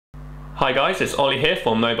Hi guys, it's Ollie here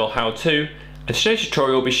from Mobile How To, and today's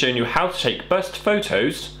tutorial will be showing you how to take burst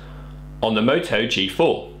photos on the Moto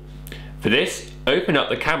G4. For this, open up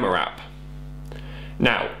the camera app.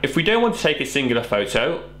 Now, if we don't want to take a singular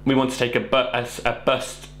photo, we want to take a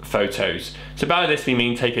burst photos. So by this we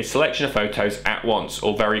mean take a selection of photos at once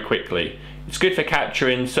or very quickly. It's good for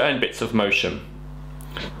capturing certain bits of motion.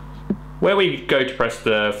 Where we go to press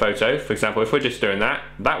the photo, for example, if we're just doing that,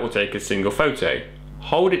 that will take a single photo.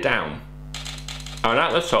 Hold it down, and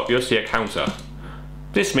at the top you'll see a counter.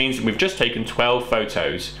 This means we've just taken 12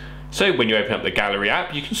 photos. So when you open up the gallery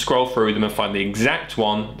app, you can scroll through them and find the exact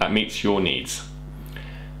one that meets your needs.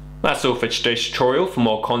 That's all for today's tutorial. For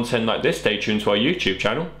more content like this, stay tuned to our YouTube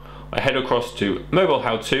channel or head across to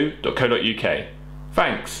mobilehowto.co.uk.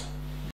 Thanks!